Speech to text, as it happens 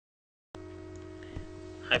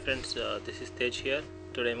Hi friends, this is Tej here.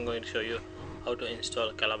 Today I'm going to show you how to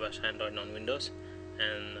install Calabash-Android on Windows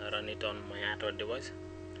and run it on my Android device.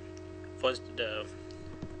 First,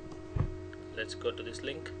 let's go to this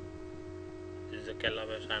link. This is a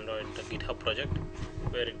Calabash-Android GitHub project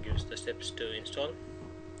where it gives the steps to install.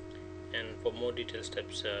 And for more detailed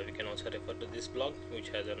steps, we can also refer to this blog, which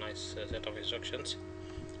has a nice set of instructions.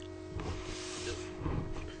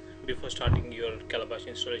 Before starting your Calabash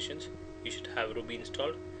installations, you should have Ruby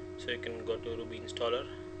installed. So you can go to Ruby installer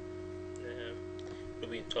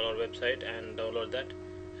website and download that,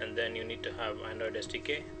 and then you need to have Android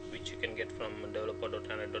SDK, which you can get from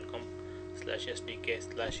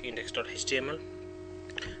developer.android.com/sdk/index.html.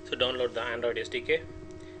 So download the Android SDK,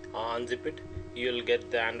 unzip it. You'll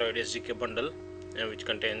get the Android SDK bundle, which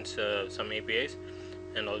contains some APIs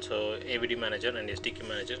and also AVD manager and SDK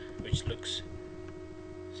manager, which looks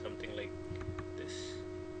something like this.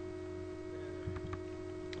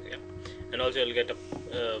 And also you'll get a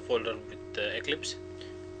folder with Eclipse.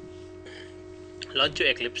 Launch your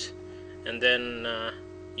Eclipse, and then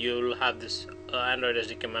you'll have this Android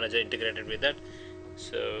SDK manager integrated with that.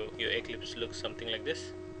 So your Eclipse looks something like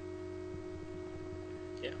this.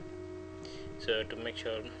 Yeah. So to make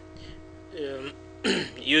sure,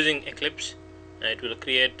 using Eclipse, it will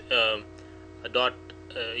create it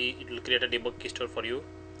will create a debug key store for you.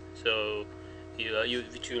 So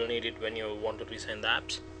which you will need it when you want to resign the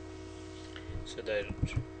apps. So the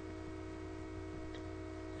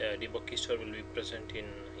debug key store will be present in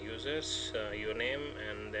users, your name,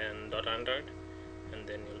 and then .android, and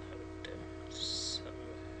then you'll have it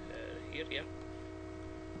somewhere here. Yeah.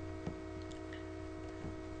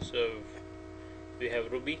 So we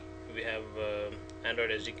have Ruby, we have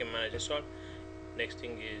Android SDK manager installed. Next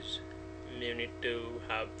thing is you need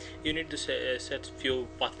to set few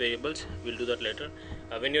path variables. We'll do that later.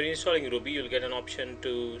 When you're installing Ruby, you'll get an option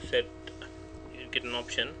to set. You'll get an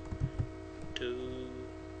option to,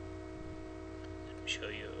 let me show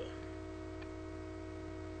you.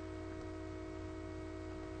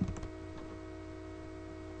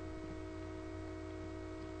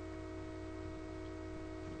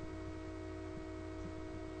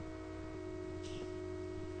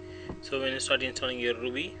 So when you start installing your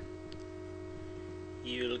Ruby,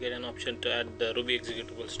 you will get an option to add the Ruby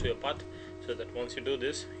executables to your path, so that once you do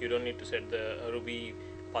this, you don't need to set the Ruby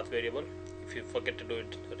path variable. If you forget to do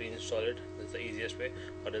it, reinstall it. That's the easiest way,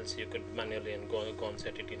 or else you could manually and go and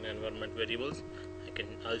set it in environment variables.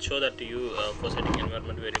 I'll show that to you for setting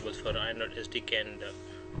environment variables for Android SDK and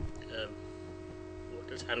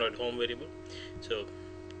what else, Android home variable. So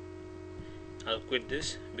I'll quit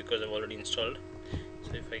this because I've already installed.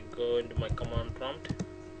 So if I go into my command prompt,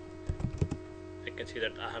 I can see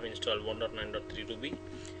that I have installed 1.9.3 Ruby.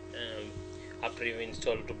 After you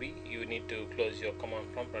install Ruby, you need to close your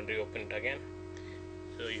command prompt and reopen it again.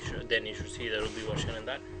 So you should see the Ruby version in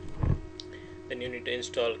that. Then you need to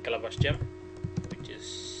install Calabash gem, which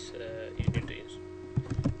is you need to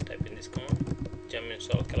type in this command: gem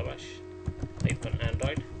install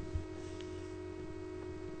calabash-android.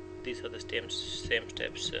 These are the same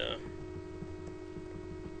steps. Do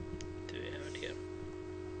we have it here?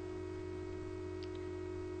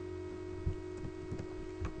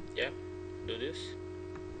 Yeah. Do this.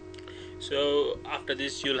 So after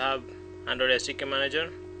this, you'll have Android SDK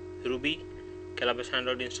manager, Ruby, Calabash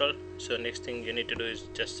Android installed. So next thing you need to do is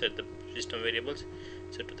just set the system variables.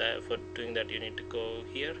 So for doing that, you need to go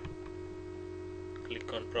here,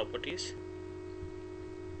 click on properties,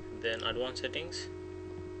 then advanced settings,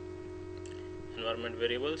 environment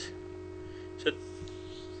variables. So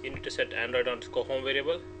you need to set Android _home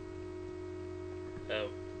variable,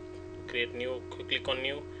 create new, click on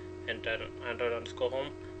new, enter Android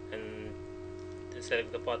 _home, and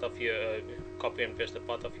select the path of your copy and paste the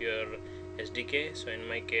path of your SDK. So in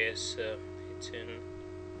my case, it's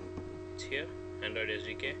here, Android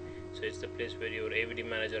SDK. So it's the place where your AVD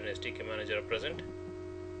manager and SDK manager are present.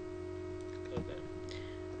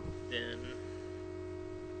 Then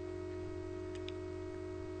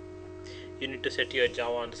you need to set your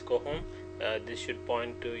Java _home. This should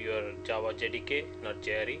point to your Java JDK, not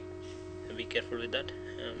JRE. Be careful with that.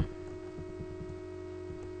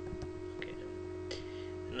 Okay.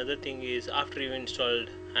 Another thing is, after you installed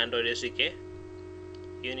Android SDK,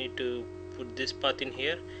 you need to put this path in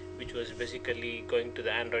here, which was basically going to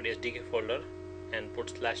the Android SDK folder, and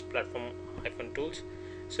put /platform-tools.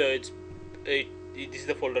 So this is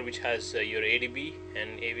the folder which has your ADB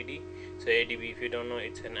and AVD. So ADB, if you don't know,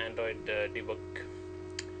 it's an Android debug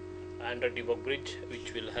bridge,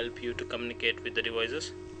 which will help you to communicate with the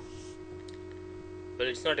devices. well,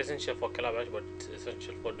 it's not essential for Calabash, but it's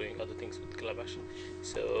essential for doing other things with Calabash.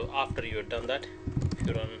 So after you've done that, if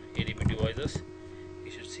you run adb devices, you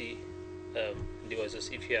should see devices.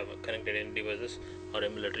 If you have connected any devices or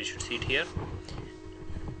emulator, you should see it here.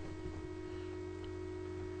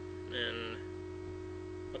 And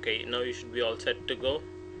okay, now you should be all set to go.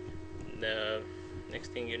 The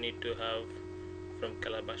next thing you need to have from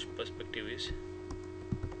Calabash perspective is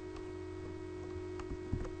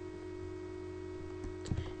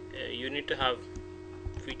you need to have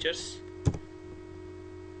features.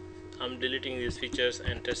 I'm deleting these features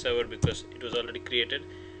and test server because it was already created.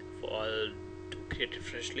 I'll create it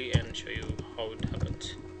freshly and show you how it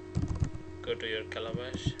happens. Go to your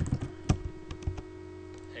Calabash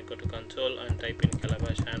and go to console and type in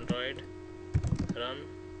Calabash-Android, run,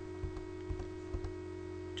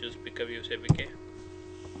 choose pickup use APK.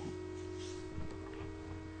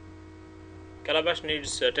 Calabash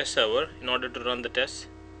needs a test server in order to run the tests.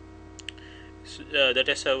 The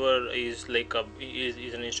test server is like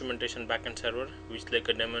is an instrumentation backend server, which is like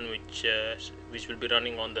a daemon which will be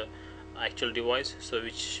running on the actual device, so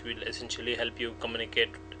which will essentially help you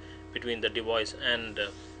communicate between the device and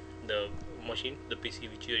the machine, the PC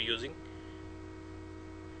which you are using.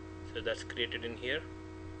 So that's created in here,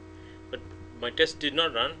 but my test did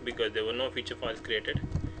not run because there were no feature files created.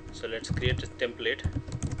 So let's create a template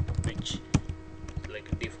which is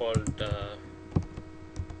like a default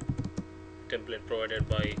template provided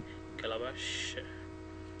by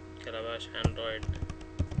Calabash-Android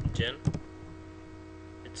gen.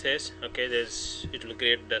 It says okay, it will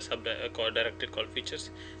create the directory called features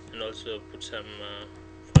and also put some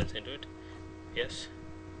files into it. Yes,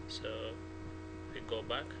 so if we go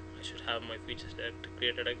back, I should have my features directory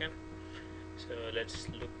created again. So let's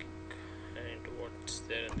look into what's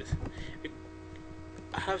there in this.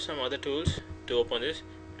 I have some other tools to open this,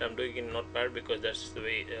 but I'm doing it in Notepad because that's the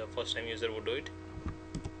way first time user would do it.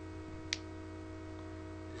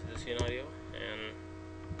 This is the scenario, and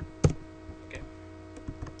okay,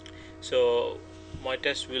 so my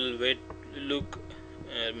test will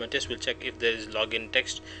my test will check if there is login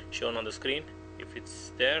text shown on the screen. If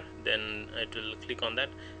it's there, then it will click on that,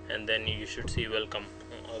 and then you should see welcome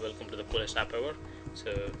to the coolest app ever.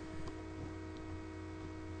 So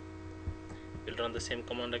we'll run the same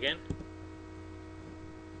command again.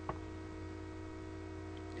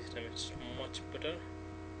 This time it's much better.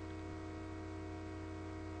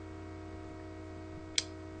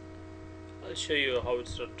 I'll show you how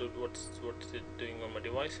it's what's it doing on my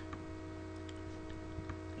device.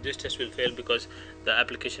 This test will fail because the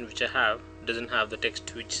application which I have doesn't have the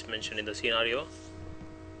text which is mentioned in the scenario,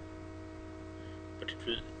 but it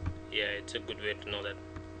will. Yeah, it's a good way to know that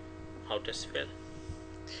how tests fail.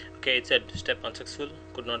 Okay, it said step unsuccessful,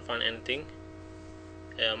 could not find anything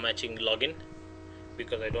matching login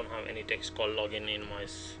because I don't have any text called login in my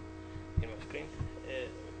screen.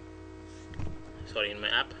 Sorry, in my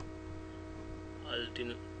app. I'll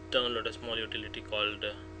download a small utility called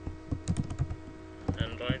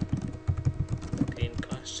Android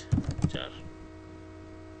screencast jar.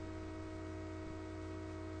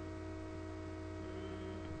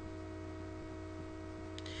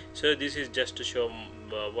 So this is just to show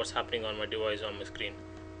what's happening on my device on my screen,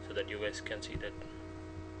 so that you guys can see that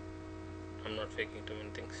I'm not faking too many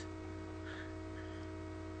things.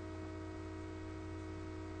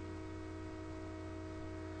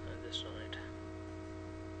 I'll just run it.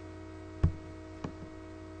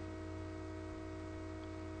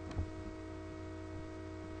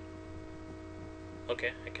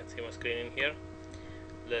 Okay, I can see my screen in here.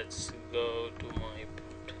 Let's go to my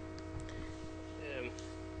prompt.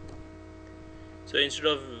 So instead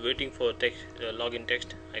of waiting for text login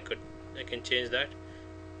text, I can change that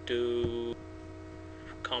to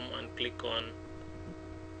come and click on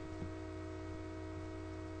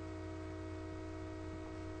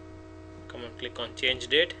change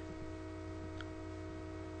date.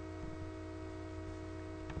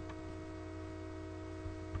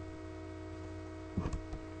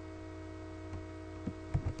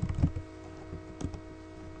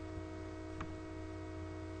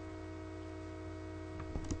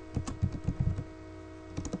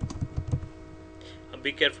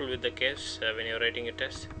 Be careful with the case when you're writing a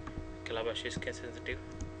test. Calabash is case sensitive.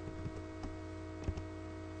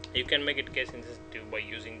 You can make it case sensitive by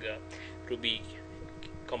using Ruby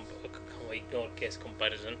ignore case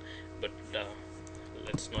comparison, but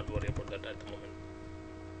let's not worry about that at the moment.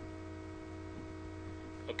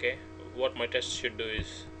 Okay, what my test should do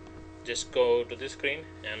is just go to this screen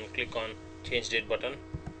and click on change date button.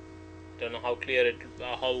 Don't know how clear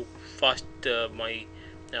how fast my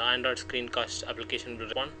Android screencast application will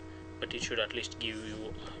respond, but it should at least give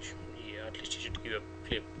you yeah, at least it should give a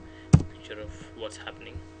clear picture of what's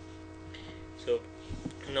happening. So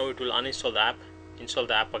now it will uninstall the app, install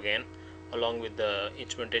the app again along with the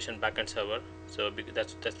instrumentation backend server. So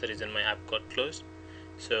that's the reason my app got closed.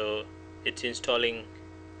 So it's installing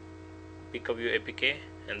PickupView APK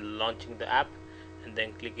and launching the app, and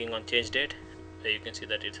then clicking on change date. You can see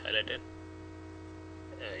that it's highlighted.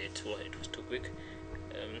 It was too quick.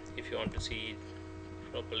 If you want to see it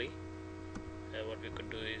properly, what we could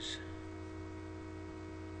do is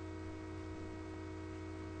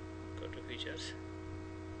go to features.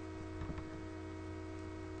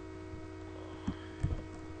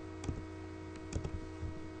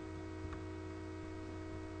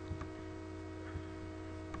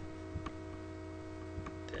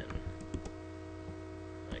 Then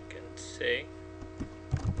I can say,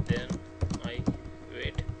 then I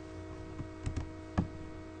wait.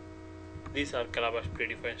 These are Calabash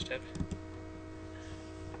predefined steps.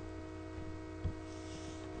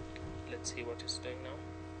 Let's see what it's doing now.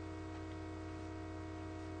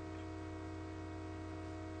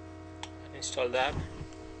 Install the app,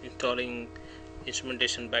 installing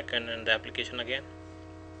instrumentation backend and the application again.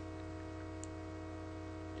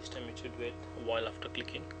 This time it should wait a while after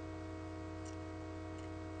clicking.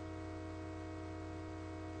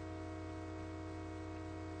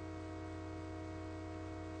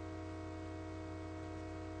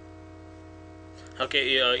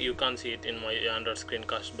 Okay, you can't see it in my Android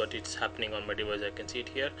screencast, but it's happening on my device. I can see it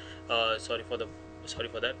here. Sorry for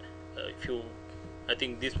that. If you, I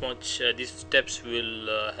think this much, these steps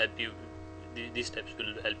will help you. These steps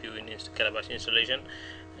will help you in Calabash installation.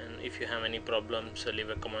 And if you have any problems, leave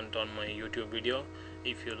a comment on my YouTube video.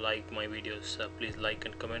 If you like my videos, please like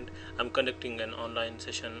and comment. I'm conducting an online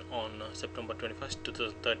session on September 21st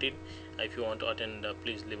 2013. If you want to attend,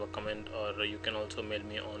 please leave a comment, or you can also mail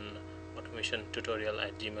me on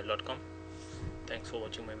automationtutorial@gmail.com. Thanks for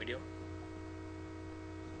watching my video.